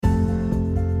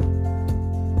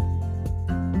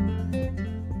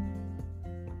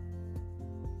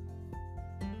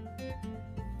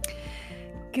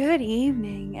Good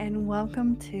evening and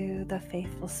welcome to the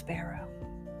Faithful Sparrow.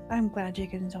 I'm glad you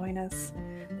can join us.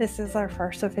 This is our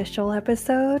first official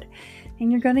episode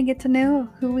and you're going to get to know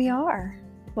who we are.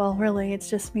 Well, really, it's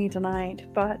just me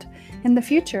tonight, but in the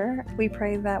future, we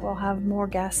pray that we'll have more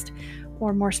guests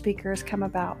or more speakers come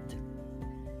about.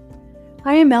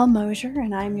 I am Mel Mosier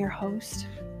and I'm your host,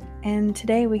 and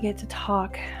today we get to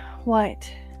talk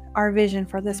what our vision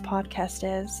for this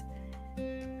podcast is.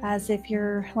 As if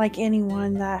you're like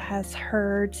anyone that has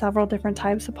heard several different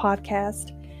types of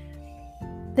podcasts,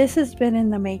 this has been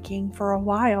in the making for a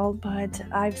while, but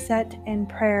I've sat in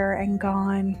prayer and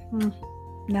gone,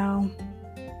 no,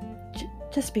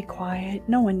 just be quiet.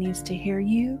 No one needs to hear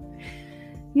you.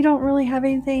 You don't really have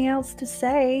anything else to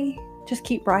say. Just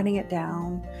keep writing it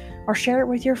down or share it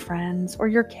with your friends or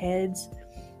your kids.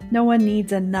 No one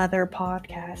needs another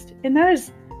podcast. And that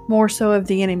is more so of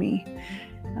the enemy.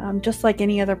 Just like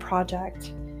any other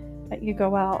project that you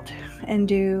go out and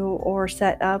do or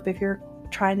set up, if you're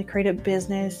trying to create a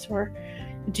business or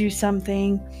do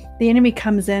something, the enemy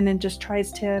comes in and just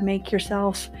tries to make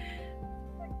yourself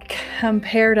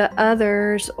compare to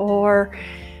others or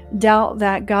doubt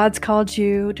that God's called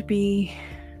you to be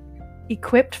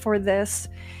equipped for this.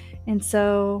 And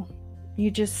so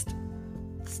you just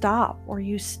stop or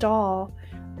you stall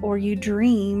or you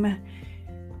dream,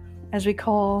 as we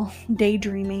call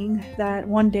daydreaming, that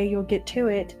one day you'll get to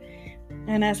it.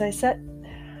 And as I sat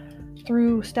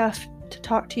through stuff to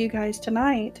talk to you guys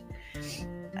tonight,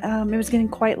 it was getting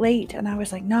quite late, and I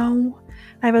was like, no,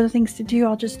 I have other things to do.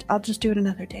 I'll just do it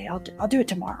another day. I'll do it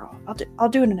tomorrow. I'll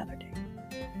do it another day.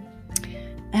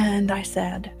 And I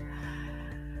said,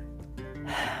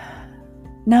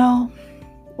 no,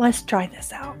 let's try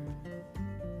this out,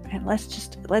 and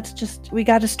we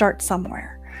got to start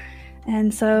somewhere.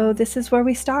 And so this is where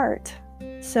we start.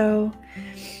 So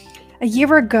a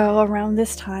year ago around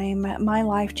this time, my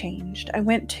life changed. I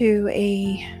went to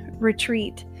a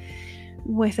retreat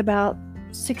with about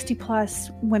 60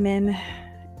 plus women,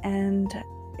 and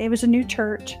it was a new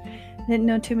church. I didn't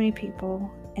know too many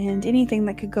people, and anything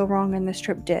that could go wrong on this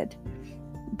trip did.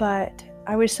 But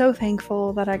I was so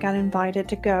thankful that I got invited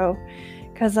to go,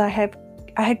 because I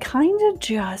had kind of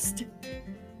just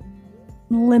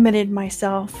limited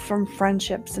myself from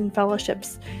friendships and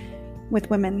fellowships with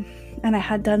women, and I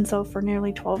had done so for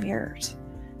nearly 12 years,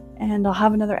 and I'll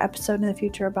have another episode in the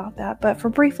future about that. But for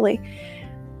briefly,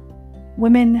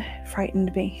 women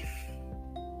frightened me.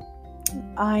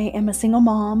 I am a single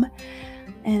mom,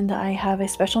 and I have a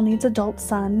special needs adult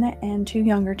son and 2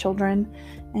 younger children,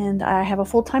 and I have a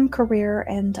full-time career,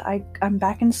 and I'm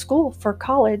back in school for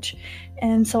college.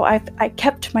 And so I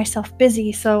kept myself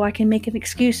busy so I can make an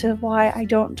excuse of why I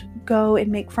don't go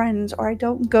and make friends, or I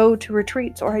don't go to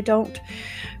retreats, or I don't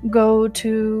go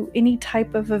to any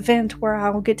type of event where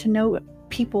I'll get to know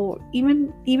people,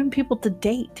 even people to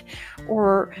date,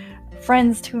 or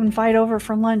friends to invite over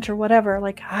for lunch or whatever.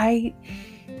 Like, I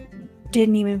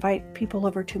didn't even invite people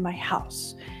over to my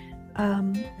house.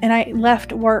 And I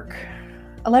left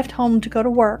home to go to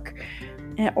work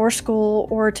or school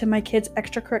or to my kids'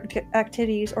 extracurricular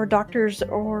activities or doctors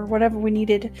or whatever we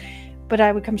needed. But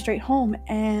I would come straight home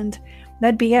and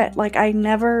that'd be it. Like, I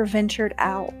never ventured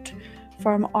out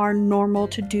from our normal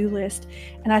to-do list.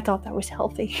 And I thought that was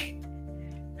healthy.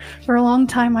 For a long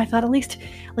time, I thought at least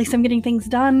I'm getting things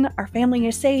done. Our family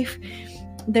is safe.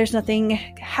 There's nothing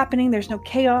happening. There's no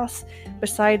chaos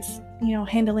besides,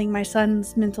 handling my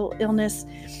son's mental illness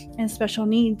and special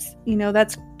needs.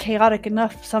 That's chaotic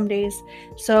enough some days.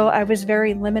 So I was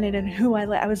very limited in who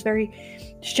I was very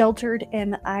sheltered,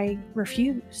 and I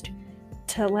refused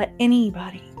to let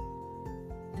anybody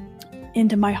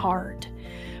into my heart.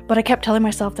 But I kept telling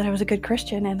myself that I was a good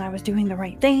Christian and I was doing the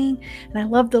right thing, and I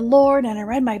loved the Lord, and I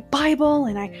read my Bible,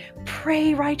 and I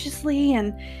pray righteously,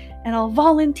 and I'll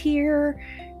volunteer,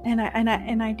 and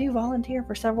I do volunteer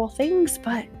for several things,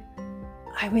 but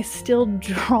I was still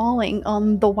drawing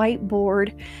on the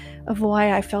whiteboard of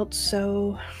why I felt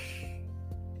so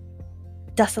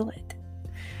desolate,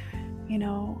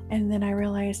 and then I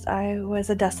realized I was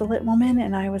a desolate woman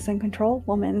and I was in control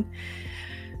woman,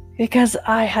 because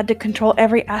I had to control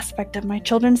every aspect of my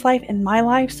children's life and my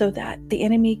life so that the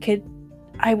enemy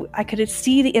I could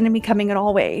see the enemy coming in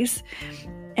all ways.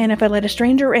 And if I let a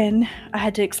stranger in, I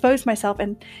had to expose myself,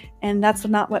 and that's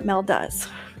not what Mel does.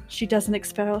 She doesn't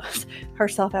expose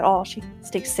herself at all. She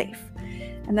stays safe.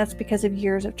 And that's because of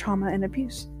years of trauma and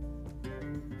abuse.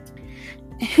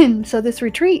 And so this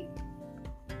retreat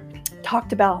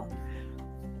talked about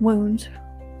wounds.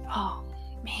 Oh,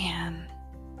 man.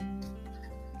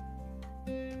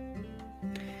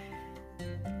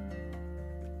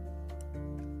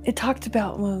 it talked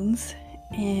about wounds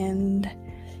and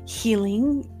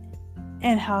healing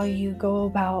and how you go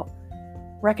about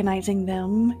recognizing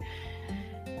them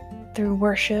through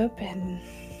worship and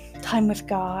time with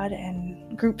God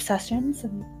and group sessions.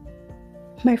 And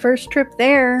my first trip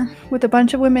there with a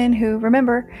bunch of women who,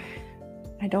 remember,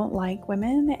 I don't like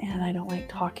women and I don't like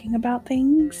talking about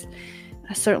things.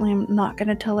 I certainly am not going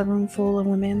to tell a room full of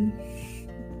women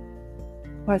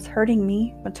what's hurting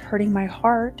me, what's hurting my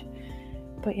heart.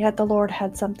 But yet the Lord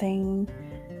had something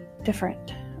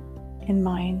different in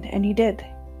mind, and He did.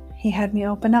 He had me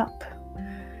open up,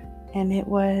 and it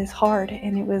was hard,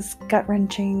 and it was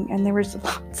gut-wrenching, and there was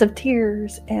lots of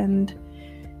tears, and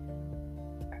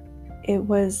it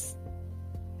was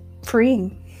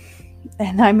freeing.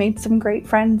 And I made some great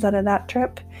friends out of that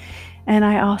trip, and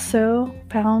I also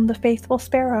found the Faithful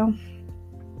Sparrow.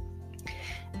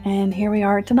 And here we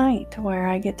are tonight, where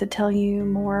I get to tell you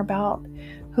more about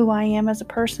who I am as a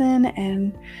person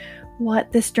and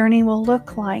what this journey will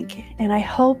look like. And I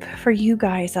hope for you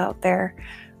guys out there,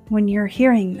 when you're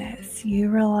hearing this, you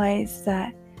realize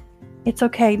that it's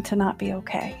okay to not be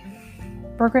okay.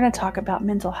 We're going to talk about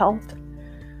mental health.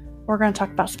 We're going to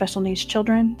talk about special needs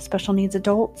children, special needs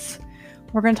adults.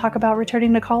 We're going to talk about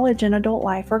returning to college and adult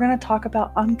life. We're going to talk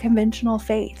about unconventional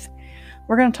faith.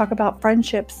 We're going to talk about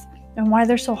friendships and why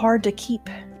they're so hard to keep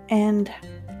and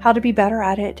how to be better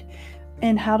at it,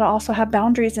 and how to also have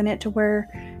boundaries in it to where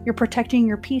you're protecting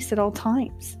your peace at all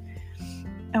times.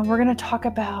 And we're going to talk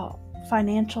about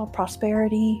financial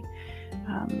prosperity,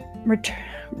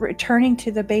 returning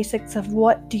to the basics of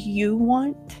what do you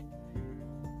want?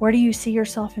 Where do you see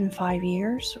yourself in 5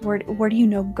 years? Where do you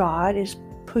know God is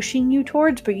pushing you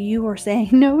towards, but you are saying,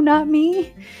 no, not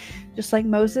me, just like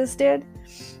Moses did?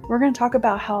 We're going to talk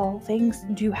about how things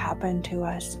do happen to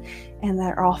us, and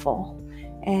they're awful,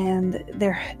 and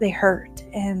they hurt,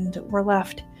 and we're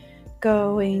left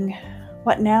going,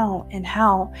 what now and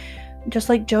how? Just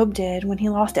like Job did when he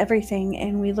lost everything,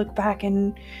 and we look back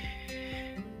and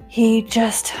he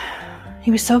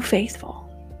was so faithful,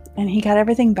 and he got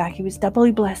everything back. He was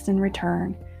doubly blessed in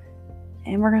return.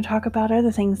 And we're going to talk about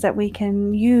other things that we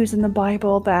can use in the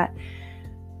Bible that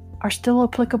are still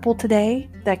applicable today,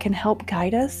 that can help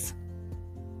guide us.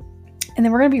 And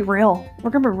then we're going to be real.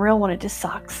 We're going to be real when it just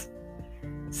sucks.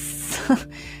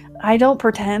 I don't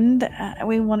pretend.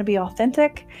 We want to be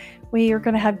authentic. We are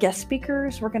going to have guest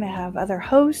speakers. We're going to have other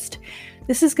hosts.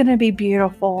 This is going to be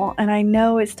beautiful. And I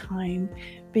know it's time,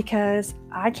 because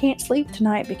I can't sleep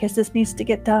tonight because this needs to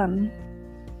get done.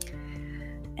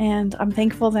 And I'm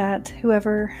thankful that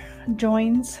whoever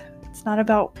joins, it's not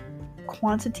about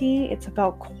quantity, it's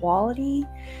about quality.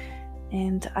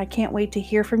 And I can't wait to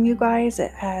hear from you guys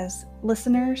as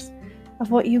listeners of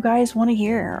what you guys want to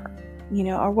hear,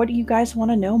 or what do you guys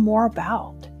want to know more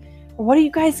about? Or what are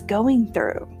you guys going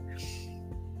through?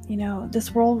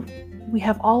 This world, we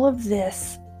have all of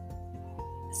this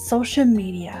social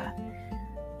media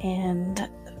and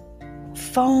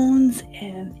phones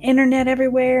and internet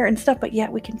everywhere and stuff, but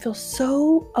yet we can feel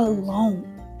so alone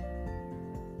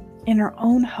in our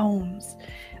own homes.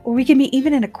 Or we can be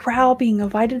even in a crowd being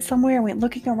invited somewhere and we're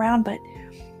looking around, but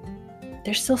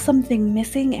there's still something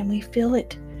missing, and we feel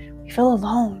it. We feel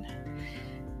alone.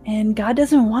 And God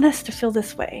doesn't want us to feel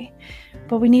this way,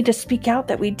 but we need to speak out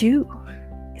that we do.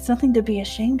 It's nothing to be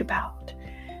ashamed about.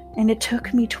 And it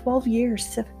took me 12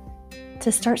 years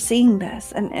to start seeing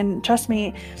this. And trust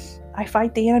me, I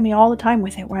fight the enemy all the time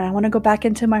with it, where I want to go back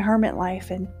into my hermit life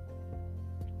and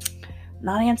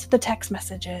not answer the text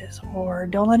messages, or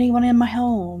don't let anyone in my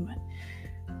home,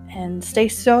 and stay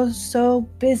so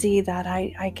busy that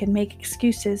I can make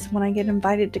excuses when I get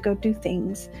invited to go do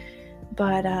things.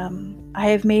 But I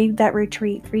have made that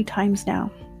retreat 3 times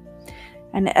now,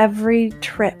 and every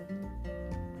trip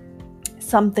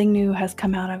something new has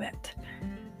come out of it.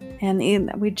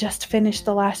 And we just finished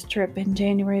the last trip in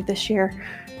January of this year,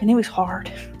 and it was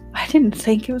hard. I didn't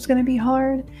think it was going to be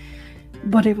hard,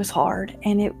 but it was hard.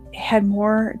 And it had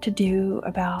more to do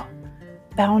about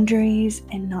boundaries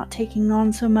and not taking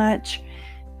on so much,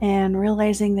 and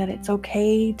realizing that it's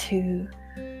okay to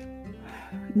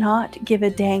not give a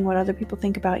dang what other people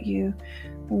think about you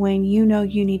when you know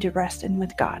you need to rest in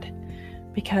with God.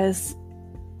 Because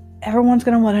everyone's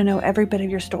going to want to know every bit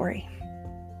of your story.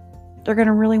 They're going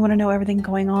to really want to know everything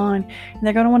going on, and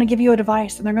they're going to want to give you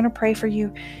advice, and they're going to pray for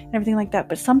you and everything like that.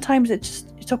 But sometimes it's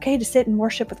okay to sit and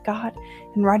worship with God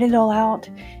and write it all out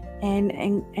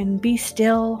and be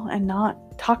still and not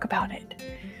talk about it.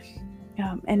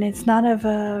 And it's not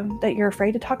that you're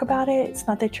afraid to talk about it. It's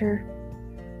not that you're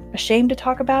ashamed to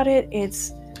talk about it.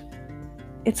 It's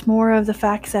more of the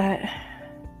fact that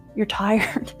you're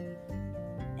tired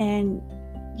and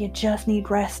you just need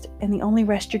rest, and the only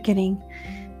rest you're getting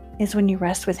is when you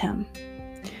rest with him.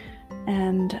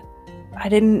 And I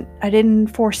didn't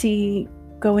foresee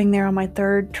going there on my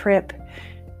third trip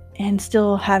and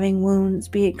still having wounds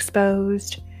be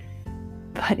exposed,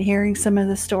 but hearing some of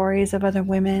the stories of other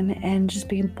women and just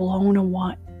being blown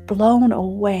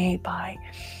away by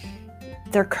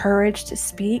their courage to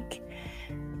speak.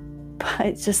 But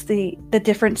it's just the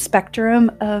different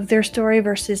spectrum of their story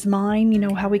versus mine,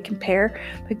 how we compare,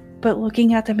 but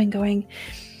looking at them and going,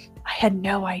 I had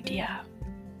no idea.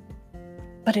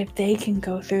 But if they can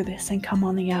go through this and come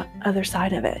on the other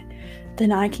side of it,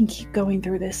 then I can keep going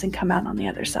through this and come out on the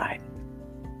other side.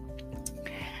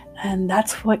 And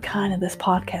that's what kind of this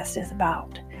podcast is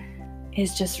about.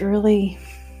 Is just really,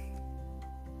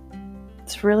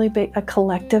 it's really big, a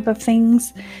collective of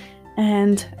things.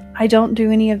 And I don't do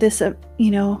any of this,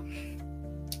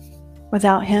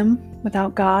 without him,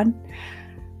 without God.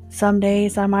 Some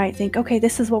days I might think, okay,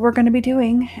 this is what we're going to be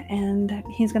doing. And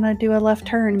he's going to do a left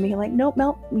turn and be like, nope,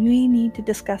 Mel, we need to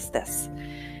discuss this.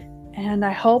 And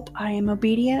I hope I am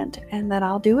obedient and that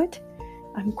I'll do it.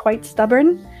 I'm quite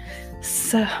stubborn.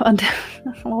 So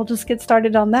we'll just get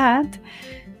started on that.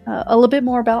 A little bit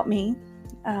more about me.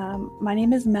 My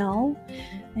name is Mel,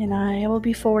 and I will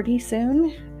be 40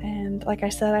 soon. And like I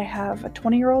said, I have a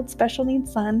 20-year-old special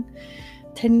needs son,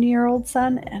 10-year-old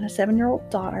son, and a 7-year-old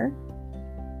daughter.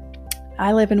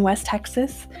 I live in West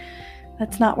Texas.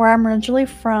 That's not where I'm originally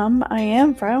from. I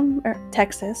am from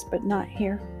Texas, but not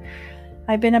here.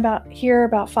 I've been here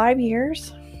about 5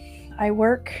 years. I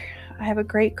have a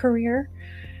great career.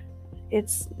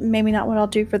 It's maybe not what I'll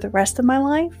do for the rest of my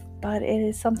life, but it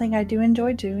is something I do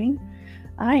enjoy doing.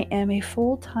 I am a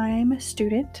full-time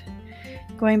student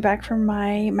going back for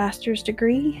my master's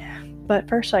degree, but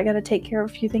first I got to take care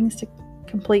of a few things to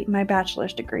complete my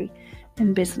bachelor's degree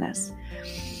in business.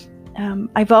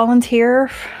 I volunteer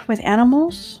with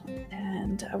animals,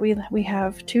 and we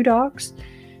have 2 dogs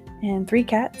and 3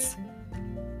 cats,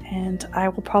 and I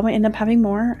will probably end up having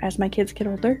more as my kids get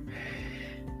older.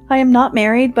 I am not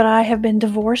married, but I have been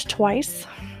divorced twice.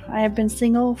 I have been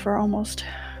single for almost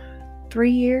 3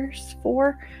 years,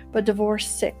 4, but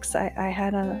divorced 6. I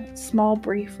had a small,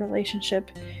 brief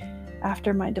relationship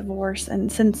after my divorce,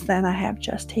 and since then I have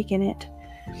just taken it.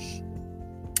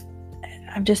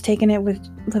 I've just taken it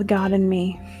with God and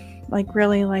me.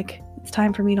 Really, it's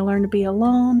time for me to learn to be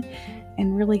alone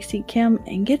and really seek him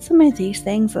and get some of these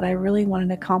things that I really wanted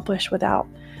to accomplish without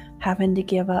having to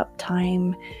give up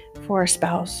time for a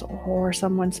spouse or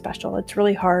someone special. It's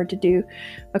really hard to do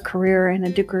a career and a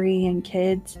degree and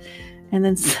kids and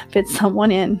then fit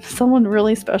someone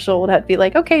really special would have to be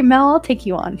like, okay, Mel, I'll take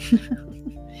you on.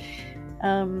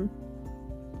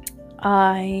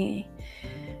 I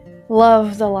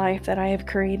love the life that I have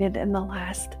created in the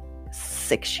last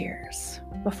 6 years.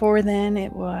 Before then,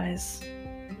 it was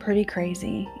pretty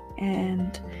crazy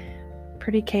and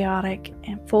pretty chaotic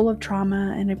and full of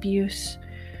trauma and abuse,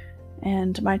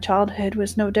 and my childhood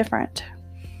was no different.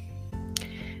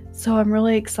 So I'm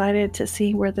really excited to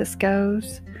see where this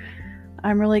goes.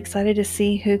 I'm really excited to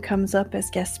see who comes up as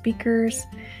guest speakers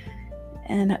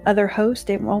and other hosts.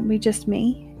 It won't be just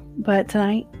me, but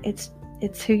tonight it's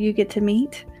who you get to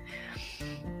meet.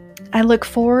 I look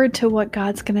forward to what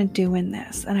God's going to do in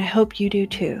this, and I hope you do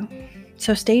too.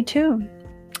 So stay tuned,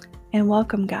 and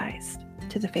welcome, guys,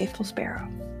 to the Faithful Sparrow.